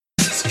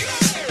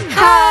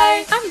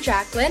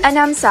Jacqueline. And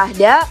I'm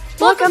Sahda.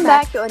 Welcome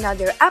back to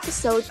another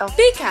episode of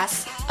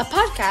BCAS, a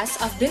podcast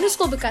of Bindu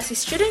School Bekasi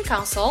Student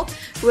Council,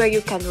 where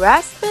you can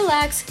rest,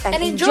 relax, and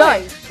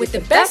enjoy with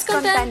the best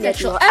content that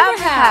you'll ever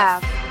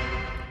have.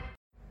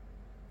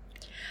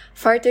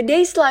 For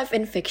today's Life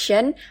in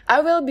Fiction,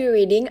 I will be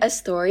reading a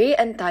story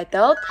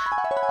entitled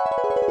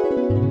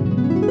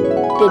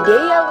The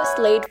Day I Was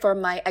Late for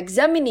My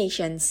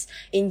Examinations.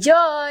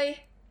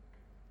 Enjoy!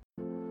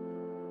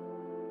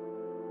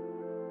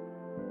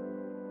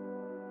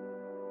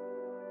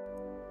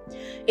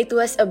 It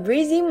was a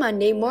breezy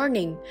Monday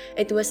morning.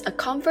 It was a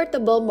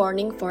comfortable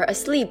morning for a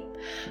sleep.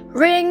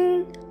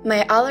 Ring!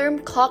 My alarm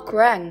clock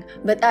rang,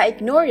 but I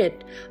ignored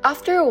it.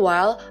 After a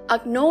while,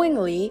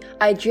 unknowingly,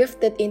 I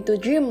drifted into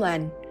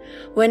dreamland.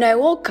 When I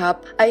woke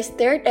up, I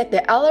stared at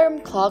the alarm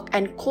clock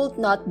and could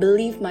not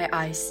believe my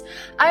eyes.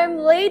 I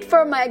am late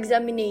for my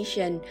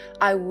examination,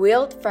 I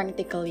wailed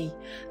frantically.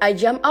 I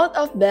jumped out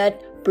of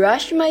bed,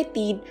 brushed my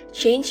teeth,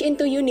 changed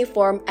into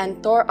uniform,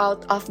 and tore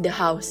out of the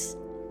house.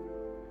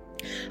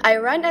 I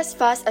ran as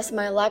fast as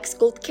my legs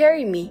could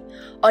carry me.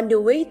 On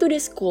the way to the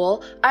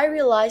school, I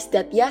realized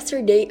that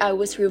yesterday I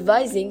was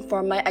revising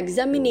for my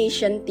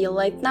examination till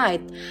late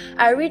night.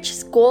 I reached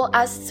school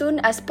as soon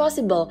as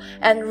possible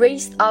and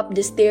raced up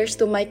the stairs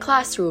to my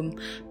classroom.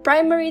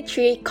 Primary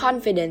 3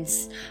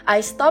 Confidence.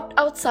 I stopped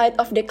outside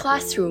of the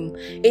classroom.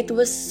 It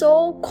was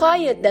so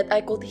quiet that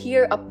I could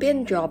hear a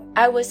pin drop.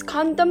 I was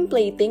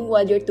contemplating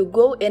whether to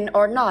go in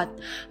or not.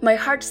 My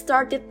heart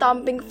started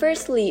thumping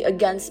fiercely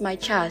against my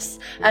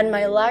chest, and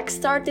my legs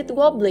started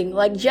wobbling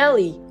like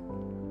jelly.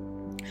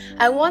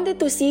 I wanted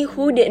to see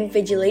who the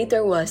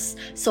invigilator was,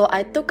 so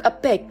I took a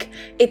peek.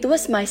 It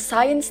was my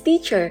science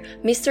teacher,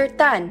 Mr.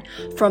 Tan.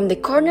 From the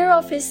corner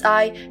of his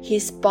eye, he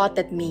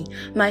spotted me.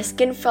 My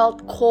skin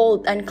felt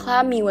cold and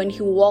clammy when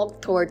he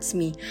walked towards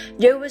me.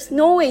 There was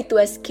no way to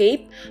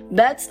escape.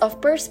 Beds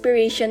of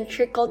perspiration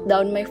trickled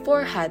down my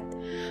forehead.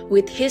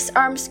 With his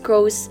arms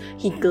crossed,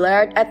 he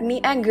glared at me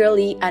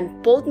angrily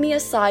and pulled me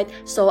aside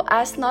so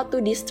as not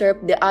to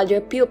disturb the other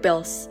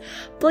pupils.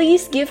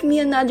 Please give me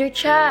another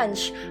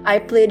chance, I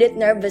pleaded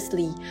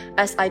nervously.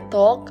 As I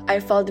talked, I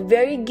felt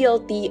very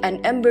guilty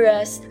and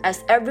embarrassed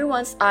as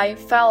everyone's eye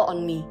fell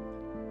on me.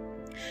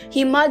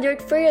 He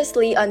muttered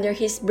furiously under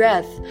his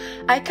breath.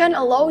 I can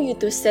allow you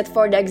to sit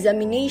for the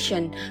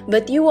examination,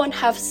 but you won't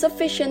have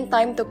sufficient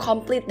time to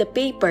complete the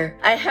paper.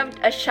 I heaved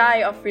a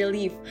sigh of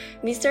relief.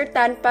 Mr.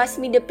 Tan passed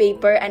me the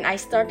paper and I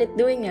started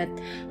doing it.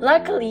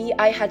 Luckily,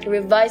 I had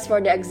revised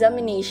for the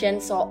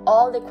examination, so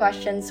all the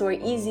questions were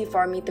easy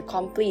for me to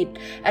complete,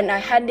 and I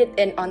had it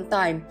in on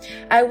time.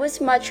 I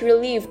was much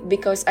relieved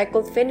because I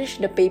could finish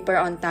the paper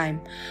on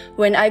time.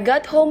 When I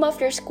got home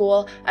after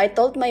school, I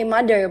told my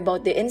mother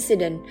about the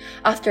incident.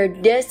 After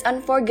this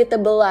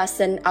unforgettable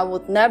lesson, I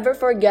would never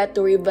forget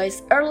to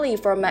revise early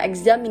for my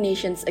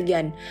examinations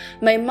again.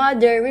 My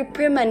mother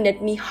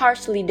reprimanded me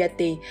harshly that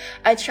day.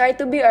 I tried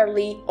to be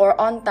early or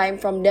on time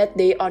from that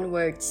day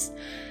onwards.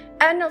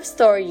 End of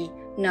story.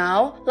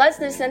 Now, let's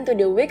listen to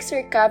the week's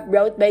recap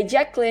brought by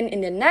Jacqueline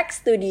in the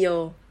next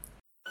studio.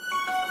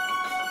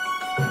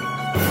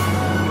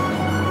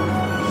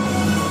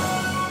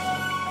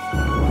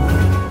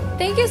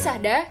 Thank you,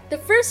 Sahda. The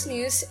first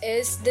news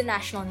is the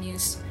national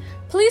news.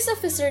 Police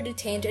officer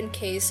detained in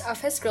case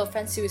of his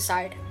girlfriend's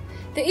suicide.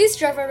 The East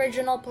Java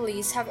Regional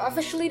Police have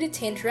officially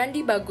detained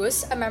Randy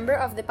Bagus, a member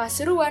of the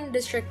Pasuruan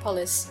District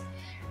Police.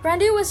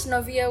 Randy was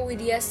Novia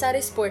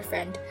Widyasari's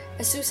boyfriend,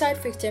 a suicide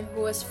victim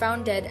who was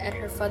found dead at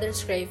her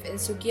father's grave in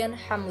Sugian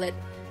Hamlet,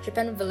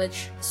 Japan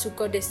Village,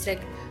 Suko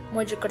District,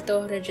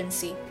 Mojokerto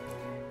Regency.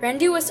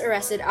 Randy was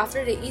arrested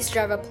after the East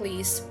Java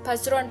Police,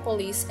 Pasuruan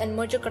Police, and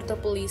Mojokerto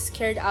Police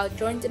carried out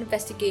joint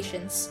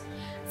investigations.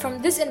 From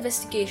these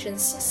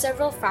investigations,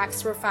 several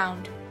facts were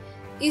found.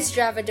 East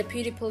Java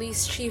Deputy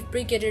Police Chief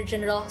Brigadier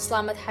General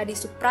Slamet Hadi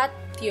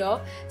Supratio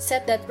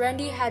said that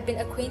Randy had been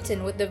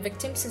acquainted with the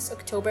victim since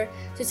October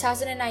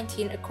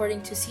 2019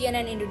 according to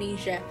CNN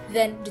Indonesia.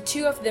 Then, the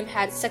two of them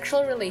had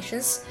sexual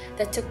relations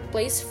that took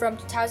place from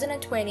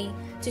 2020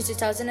 to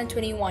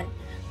 2021,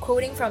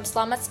 quoting from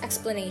Slamet's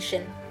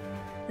explanation.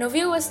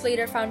 Novia was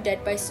later found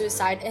dead by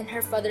suicide in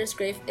her father's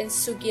grave in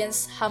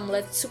Sugian's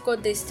Hamlet,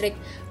 Suko District,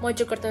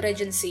 Mojokerto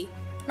Regency.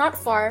 Not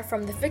far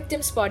from the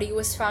victim's body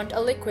was found a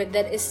liquid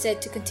that is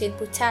said to contain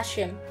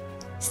potassium.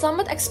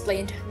 Slamet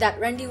explained that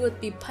Randy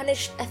would be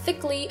punished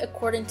ethically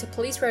according to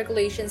police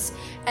regulations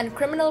and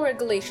criminal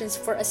regulations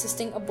for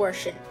assisting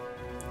abortion.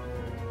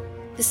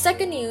 The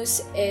second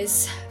news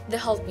is the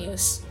health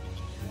news.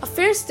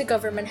 Affairs the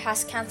government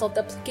has cancelled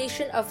the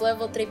application of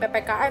Level 3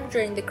 PPKM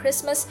during the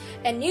Christmas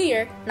and New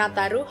Year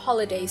Nataru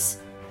holidays.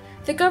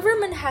 The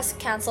government has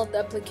cancelled the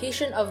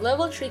application of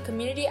Level 3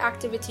 Community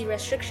Activity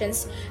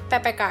Restrictions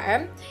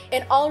 (PPKM)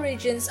 in all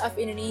regions of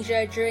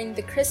Indonesia during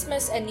the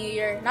Christmas and New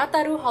Year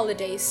Nataru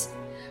holidays.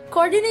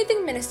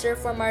 Coordinating Minister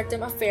for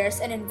Maritime Affairs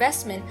and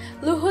Investment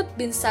Luhut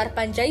Binsar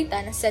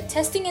Panjaitan said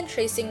testing and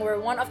tracing were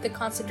one of the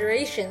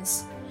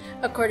considerations.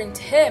 According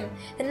to him,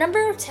 the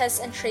number of tests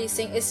and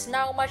tracing is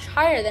now much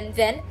higher than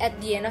then at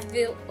the end of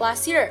the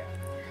last year.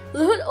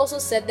 Luhut also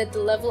said that the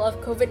level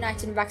of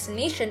COVID-19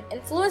 vaccination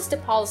influenced the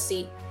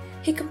policy.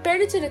 He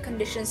compared it to the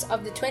conditions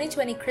of the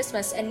 2020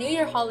 Christmas and New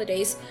Year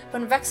holidays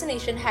when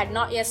vaccination had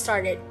not yet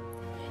started.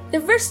 The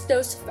first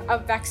dose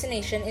of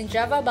vaccination in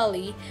Java,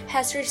 Bali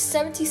has reached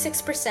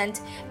 76%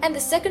 and the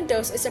second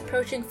dose is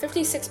approaching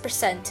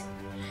 56%.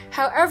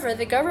 However,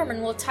 the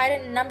government will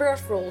tighten a number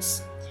of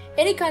rules.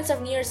 Any kinds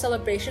of New Year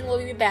celebration will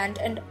be banned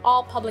in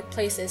all public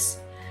places.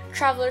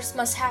 Travelers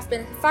must have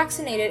been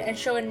vaccinated and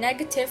show a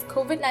negative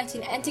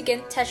COVID-19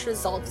 antigen test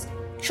result.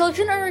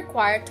 Children are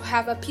required to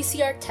have a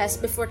PCR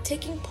test before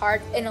taking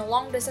part in a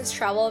long-distance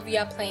travel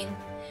via plane.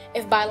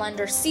 If by land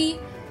or sea,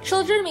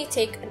 children may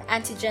take an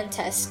antigen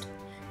test.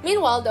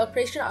 Meanwhile, the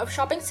operation of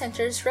shopping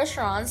centers,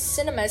 restaurants,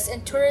 cinemas,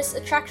 and tourist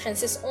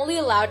attractions is only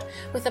allowed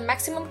with a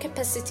maximum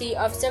capacity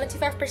of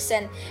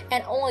 75%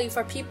 and only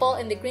for people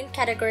in the green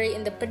category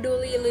in the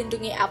Peduli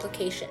Lindungi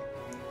application.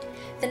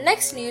 The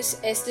next news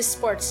is the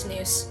sports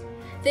news.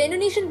 The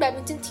Indonesian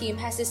badminton team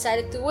has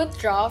decided to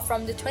withdraw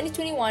from the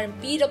 2021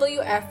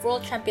 BWF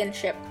World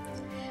Championship.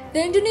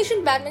 The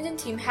Indonesian badminton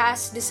team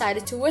has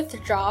decided to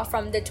withdraw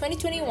from the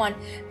 2021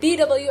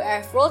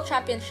 BWF World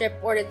Championship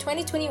or the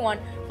 2021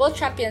 World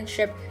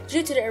Championship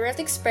due to the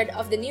erratic spread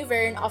of the new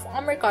variant of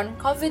Omicron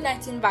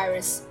COVID-19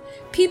 virus.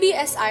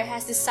 PBSI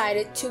has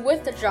decided to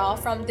withdraw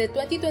from the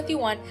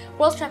 2021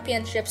 World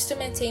Championships to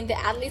maintain the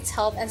athletes'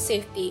 health and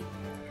safety.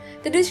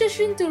 The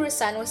decision to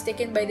resign was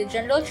taken by the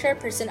General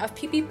Chairperson of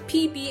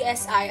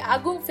PBSI,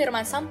 Agung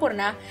Firman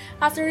Sampurna,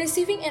 after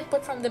receiving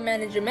input from the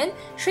management,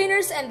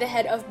 trainers, and the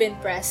head of BIN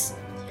Press.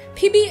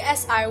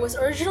 PBSI was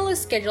originally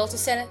scheduled to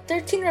send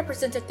 13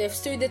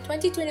 representatives to the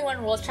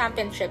 2021 World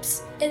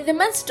Championships. In the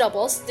men's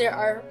doubles, there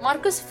are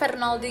Marcus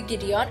Fernaldi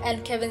Gideon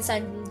and Kevin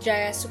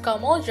Sanjaya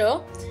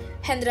Sukamuljo,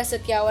 Hendra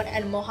Setiawan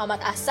and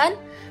Muhammad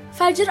Ahsan,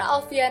 Fajar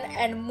Alfian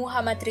and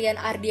Muhammad Rian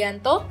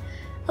Ardianto,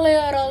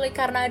 Leo Roli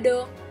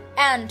Carnado,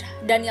 and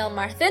Daniel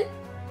Martin.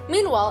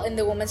 Meanwhile, in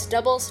the women's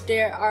doubles,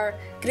 there are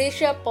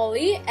Gracia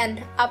Poli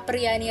and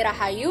Apriani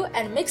Rahayu,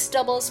 and mixed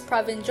doubles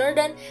Pravin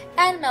Jordan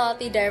and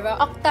Melati Darva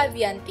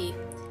Octavianti,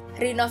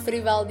 Rino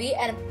Frivaldi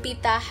and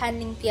Pita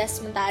Haningtyas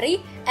Mentari,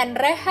 and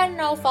Rehan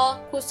Naufal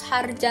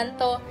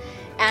Kusharjanto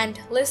and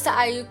Lisa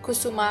Ayu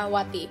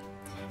Kusumawati.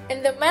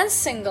 In the men's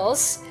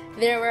singles,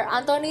 there were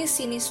Anthony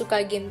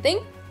Sinisuka Ginting,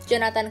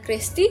 Jonathan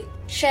Christie,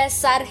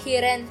 Cesar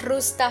Hiren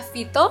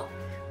Rustafito.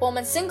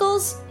 Women's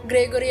singles,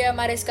 Gregoria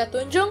Mariska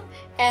Tunjung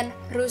and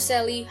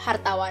Ruseli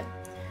Hartawan.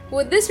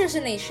 With this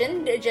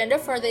resignation, the agenda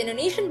for the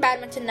Indonesian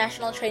Badminton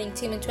National Training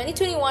Team in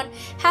 2021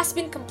 has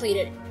been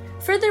completed.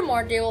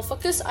 Furthermore, they will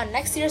focus on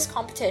next year's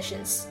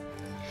competitions.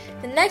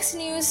 The next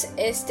news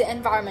is the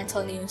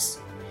environmental news.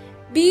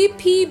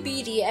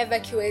 BPBD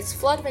evacuates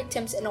flood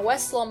victims in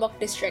West Lombok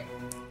District.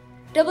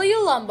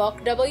 W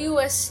Lombok, W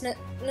West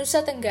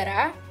Nusa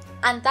Tenggara,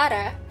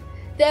 Antara.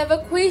 The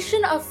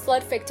evacuation of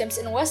flood victims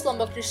in West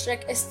Lombok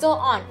District is still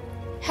on.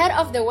 Head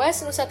of the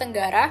West Nusa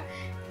Tenggara,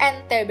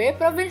 NTB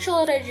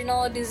Provincial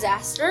Regional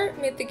Disaster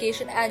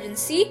Mitigation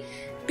Agency,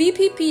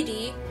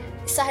 BPPD,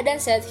 Sahda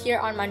said here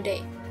on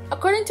Monday.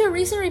 According to a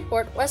recent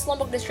report, West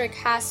Lombok District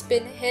has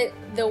been hit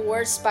the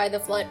worst by the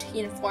flood,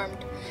 he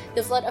informed.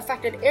 The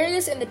flood-affected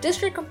areas in the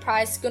district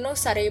comprise Gunung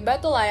Sari,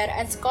 Batu Layar,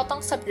 and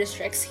Sekotong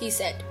sub-districts, he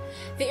said.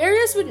 The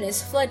areas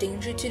witnessed flooding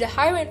due to the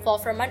high rainfall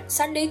from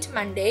Sunday to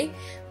Monday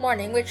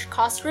morning, which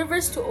caused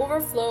rivers to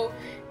overflow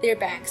their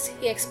banks,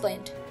 he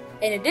explained.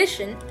 In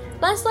addition,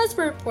 landslides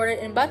were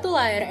reported in Batu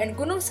Layar and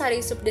Gunung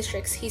Sari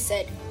sub-districts, he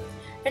said.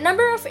 A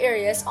number of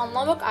areas on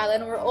Lombok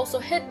Island were also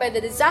hit by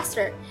the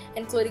disaster,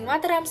 including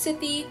Mataram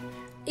City,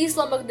 East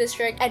Lombok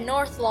District, and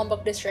North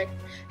Lombok District.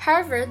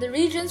 However, the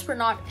regions were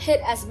not hit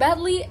as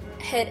badly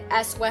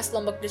as West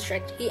Lombok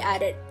District, he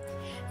added.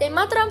 In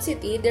Mataram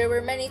City, there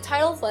were many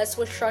tidal floods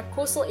which struck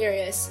coastal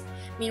areas.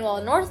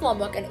 Meanwhile, North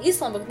Lombok and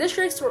East Lombok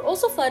districts were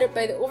also flooded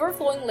by the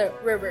overflowing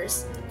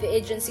rivers, the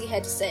agency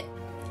had said.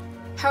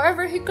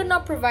 However, he could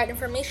not provide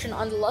information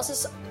on the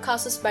losses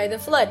caused by the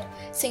flood,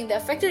 saying the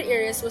affected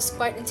areas was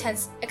quite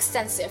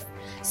extensive,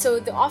 so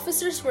the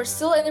officers were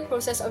still in the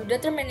process of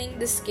determining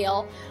the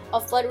scale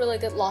of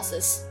flood-related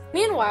losses.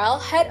 Meanwhile,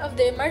 head of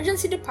the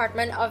emergency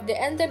department of the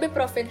NTB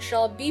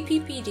Provincial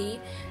BPPD,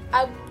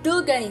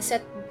 Abdul Ghani,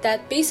 said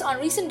that based on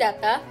recent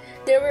data,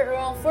 there were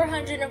around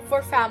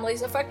 404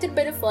 families affected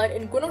by the flood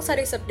in Gunung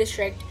Sari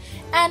sub-district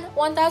and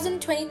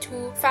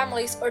 1,022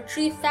 families or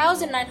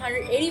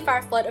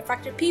 3,985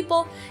 flood-affected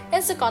people in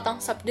Sekotong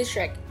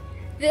sub-district.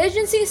 The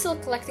agency is still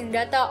collecting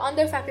data on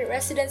the affected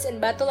residents in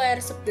Batu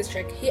Layar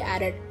sub-district, he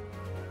added.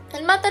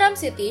 In Mataram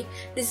City,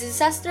 the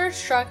disaster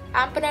struck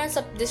Ampanan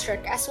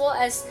sub-district as well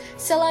as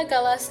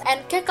Selagalas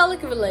and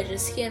Kekalik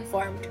villages, he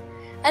informed.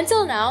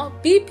 Until now,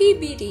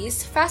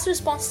 BPBD's fast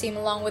response team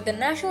along with the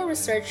National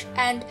Research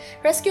and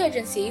Rescue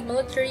Agency,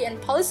 military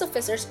and police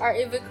officers are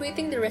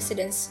evacuating the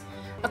residents.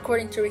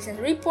 According to recent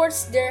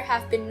reports, there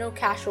have been no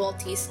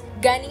casualties,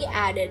 Ghani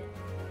added.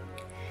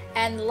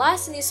 And the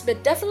last news,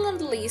 but definitely not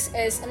the least,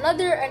 is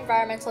another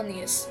environmental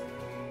news.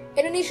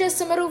 Indonesia's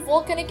Semeru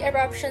volcanic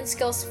eruption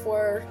kills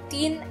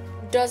 14,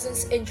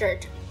 dozens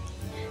injured.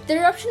 The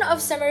eruption of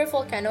Semeru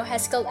volcano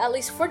has killed at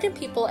least 14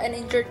 people and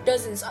injured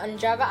dozens on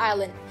Java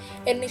Island,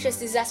 Indonesia's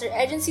disaster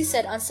agency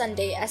said on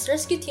Sunday as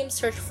rescue teams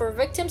searched for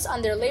victims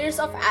under layers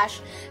of ash,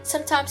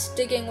 sometimes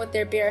digging with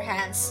their bare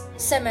hands.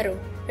 Semeru,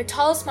 the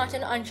tallest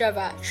mountain on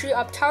Java, threw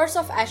up towers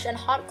of ash and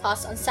hot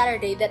clouds on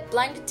Saturday that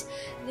blanketed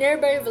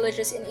nearby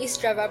villages in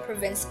East Java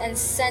province and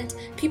sent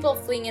people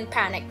fleeing in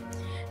panic.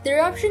 The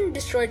eruption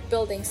destroyed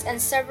buildings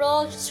and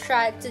several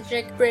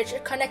strategic bridges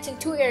connecting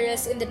two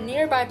areas in the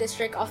nearby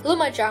district of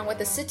Lumajang with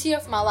the city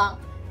of Malang,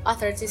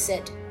 authorities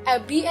said. A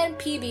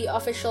BNPB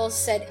official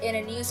said in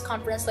a news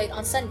conference late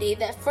on Sunday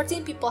that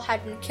 14 people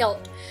had been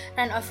killed,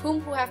 9 of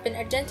whom have been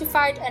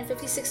identified and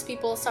 56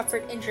 people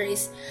suffered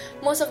injuries,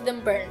 most of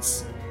them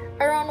burns.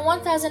 Around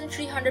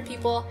 1,300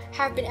 people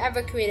have been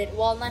evacuated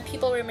while 9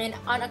 people remain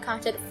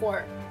unaccounted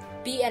for,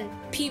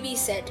 BNPB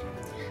said.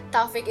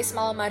 Taufik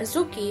Ismail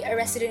Marzuki, a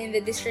resident in the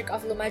district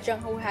of Lumajang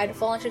who had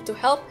volunteered to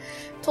help,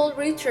 told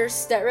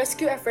Reuters that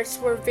rescue efforts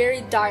were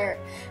very dire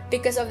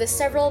because of the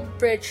several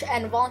bridge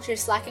and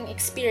volunteers lacking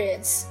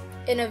experience.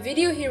 In a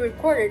video he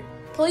recorded,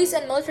 police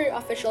and military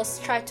officials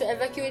tried to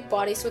evacuate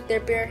bodies with their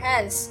bare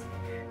hands.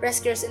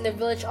 Rescuers in the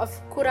village of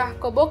Kurah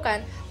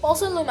Kobokan,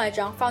 also in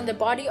Lumajang, found the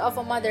body of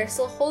a mother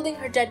still holding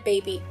her dead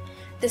baby,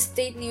 the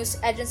state news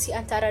agency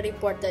Antara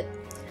reported.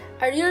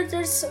 A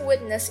Reuters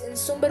witness in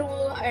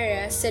Sumberwulu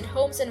area said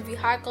homes and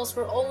vehicles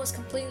were almost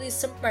completely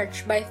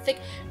submerged by thick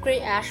gray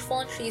ash,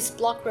 fallen trees,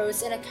 blocked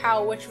roads, and a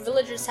cow which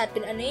villagers had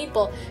been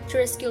unable to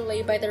rescue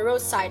lay by the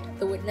roadside,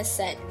 the witness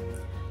said.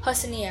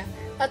 Hosnia,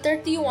 a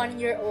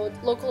 31-year-old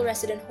local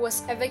resident who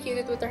was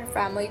evacuated with her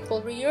family,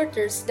 told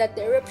Reuters that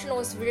the eruption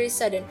was very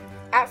sudden.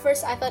 At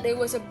first, I thought it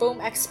was a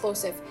bomb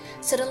explosive.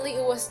 Suddenly,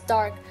 it was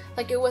dark,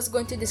 like it was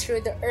going to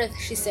destroy the earth,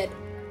 she said.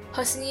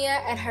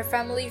 Hosnia and her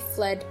family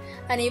fled,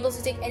 unable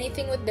to take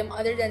anything with them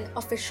other than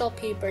official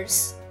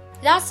papers.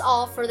 That's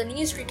all for the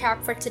news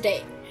recap for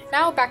today.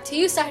 Now back to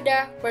you,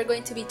 Sahda. We're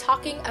going to be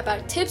talking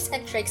about tips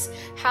and tricks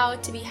how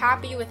to be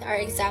happy with our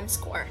exam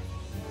score.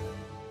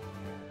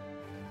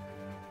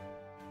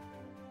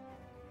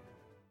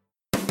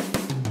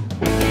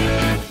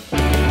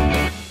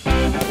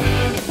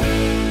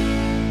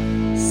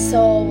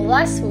 So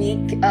last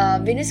week,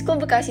 Venus School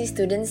Bekasi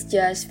students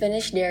just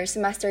finished their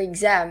semester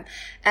exam,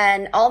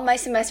 and all my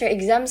semester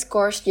exam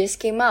scores just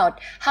came out.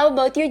 How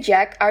about you,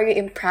 Jack? Are you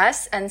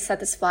impressed and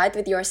satisfied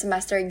with your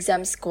semester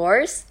exam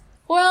scores?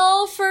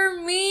 Well, for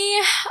me,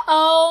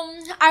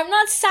 I'm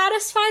not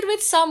satisfied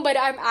with some, but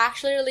I'm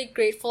actually really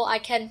grateful I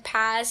can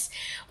pass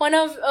one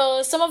of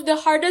some of the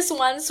hardest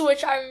ones,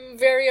 which I'm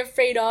very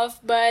afraid of,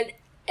 but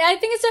I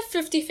think it's a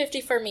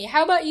 50-50 for me.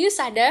 How about you,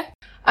 Sahda?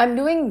 I'm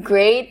doing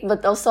great,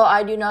 but also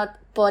I do not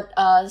put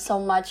so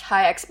much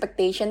high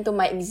expectation to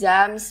my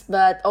exams,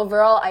 but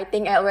overall I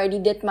think I already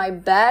did my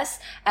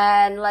best,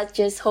 and let's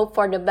just hope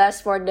for the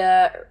best for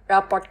the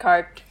report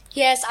card.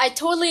 Yes, I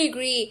totally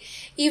agree.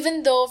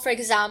 Even though, for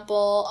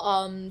example,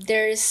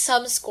 there's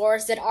some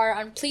scores that are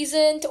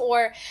unpleasant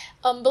or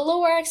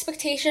below our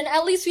expectation,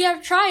 at least we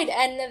have tried,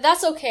 and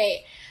that's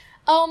okay.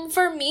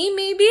 For me,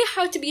 maybe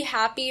how to be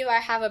happy if I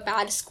have a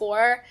bad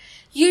score.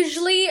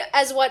 Usually,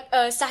 as what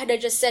Sahda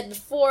just said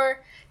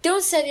before,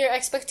 don't set your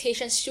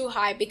expectations too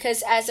high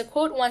because, as a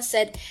quote once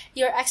said,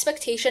 your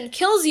expectation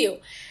kills you.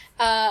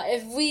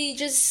 If we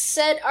just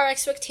set our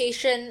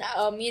expectation,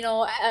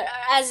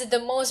 as the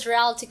most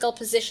realistical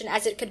position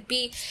as it could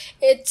be,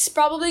 it's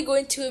probably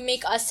going to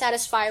make us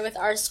satisfied with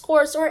our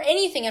scores or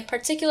anything in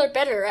particular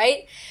better,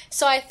 right?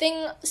 So I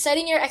think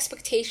setting your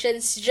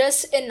expectations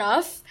just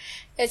enough,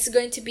 it's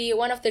going to be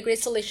one of the great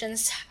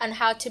solutions on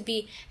how to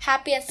be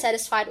happy and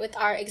satisfied with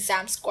our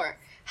exam score.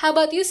 How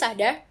about you,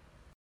 Sahda?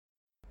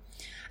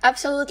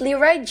 Absolutely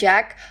right,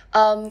 Jack.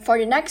 For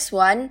the next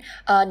one,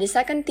 the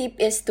second tip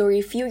is to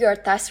review your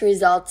test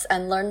results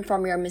and learn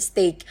from your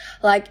mistake.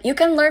 Like, you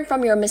can learn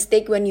from your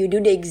mistake when you do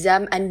the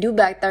exam and do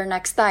better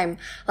next time.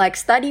 Like,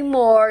 study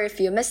more,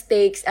 review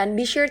mistakes, and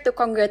be sure to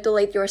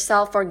congratulate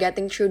yourself for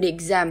getting through the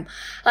exam.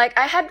 Like,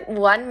 I had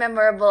one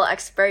memorable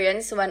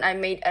experience when I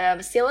made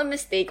a silly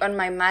mistake on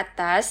my math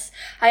test.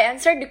 I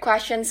answered the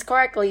questions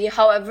correctly,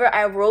 however,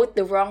 I wrote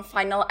the wrong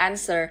final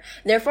answer.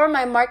 Therefore,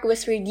 my mark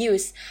was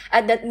reduced.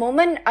 At that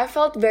moment, I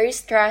felt very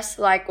stressed.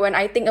 Like, when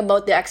I think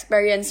about the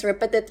experience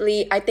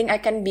repeatedly, I think I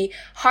can be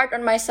hard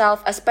on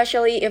myself,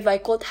 especially if I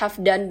could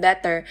have done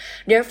better.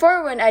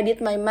 Therefore, when I did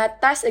my math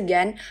test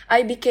again,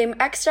 I became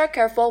extra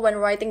careful when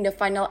writing the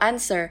final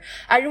answer.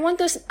 I didn't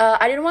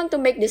want to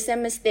make the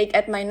same mistake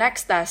at my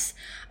next test.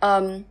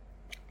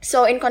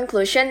 So in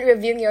conclusion,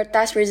 reviewing your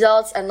test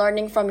results and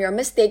learning from your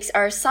mistakes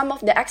are some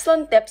of the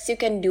excellent tips you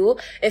can do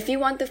if you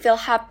want to feel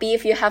happy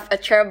if you have a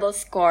terrible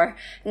score.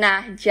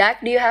 Nah, Jack,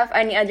 do you have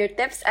any other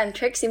tips and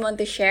tricks you want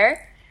to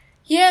share?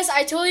 Yes,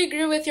 I totally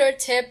agree with your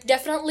tip.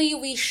 Definitely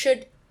we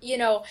should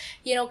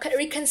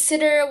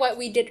reconsider what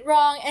we did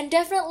wrong, and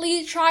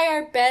definitely try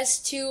our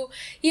best to,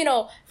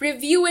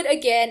 review it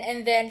again,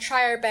 and then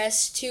try our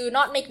best to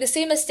not make the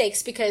same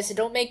mistakes, because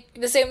don't make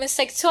the same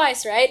mistake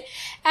twice, right?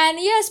 And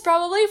yes,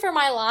 probably for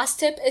my last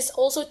tip is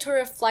also to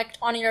reflect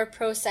on your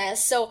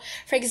process. So,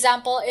 for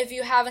example, if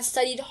you haven't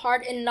studied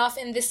hard enough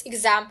in this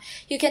exam,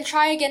 you can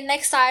try again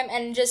next time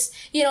and just,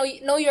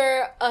 know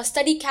your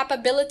study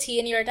capability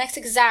in your next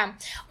exam.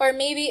 Or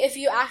maybe if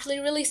you actually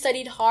really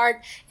studied hard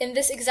in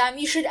this exam,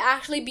 you should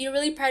actually be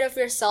really proud of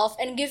yourself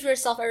and give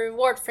yourself a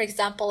reward. For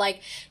example,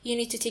 like you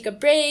need to take a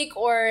break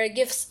or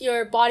give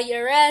your body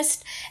a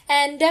rest,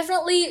 and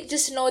definitely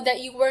just know that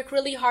you work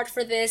really hard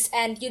for this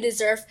and you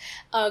deserve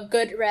a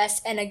good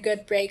rest and a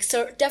good break.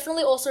 So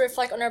definitely also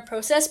reflect on our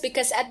process,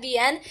 because at the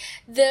end,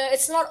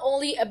 it's not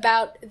only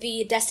about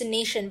the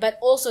destination but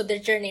also the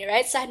journey,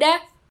 right, Sahda?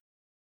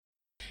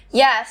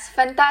 Yes,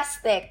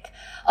 fantastic.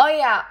 Oh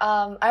yeah,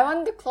 I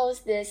want to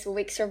close this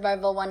week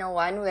Survival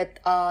 101 with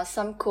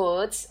some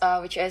quotes,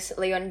 which is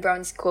Leon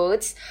Brown's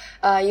quotes.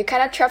 You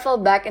cannot travel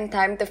back in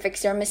time to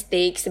fix your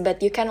mistakes,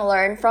 but you can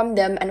learn from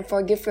them and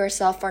forgive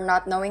yourself for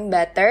not knowing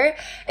better.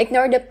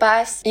 Ignore the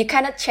past. You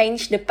cannot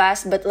change the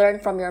past, but learn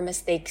from your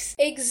mistakes.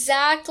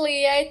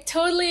 Exactly. I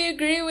totally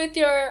agree with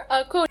your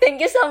quote. Thank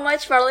you so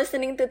much for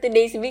listening to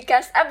today's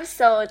Vcast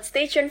episode.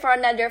 Stay tuned for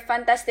another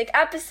fantastic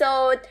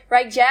episode.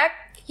 Right, Jack?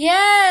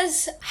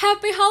 Yes!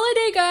 Happy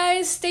holiday,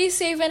 guys! Stay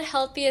safe and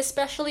healthy,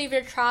 especially if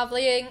you're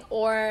traveling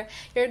or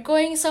you're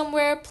going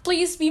somewhere.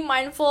 Please be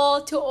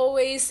mindful to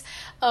always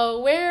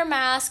wear your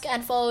mask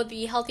and follow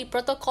the healthy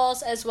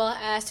protocols, as well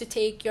as to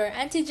take your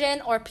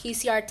antigen or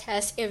PCR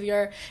test if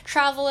you're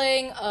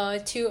traveling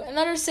to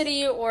another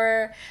city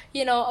or,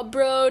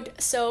 abroad.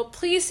 So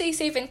please stay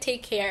safe and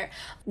take care.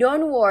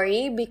 Don't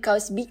worry,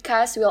 because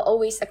Bcast will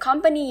always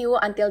accompany you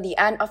until the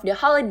end of the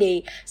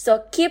holiday.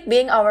 So keep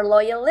being our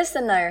loyal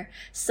listener.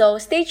 So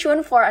stay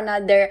tuned for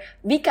another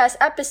Bcast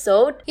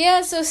episode.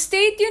 Yeah, so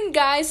stay tuned,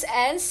 guys,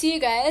 and see you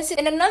guys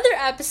in another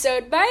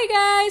episode. Bye,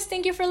 guys.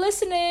 Thank you for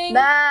listening.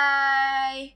 Bye.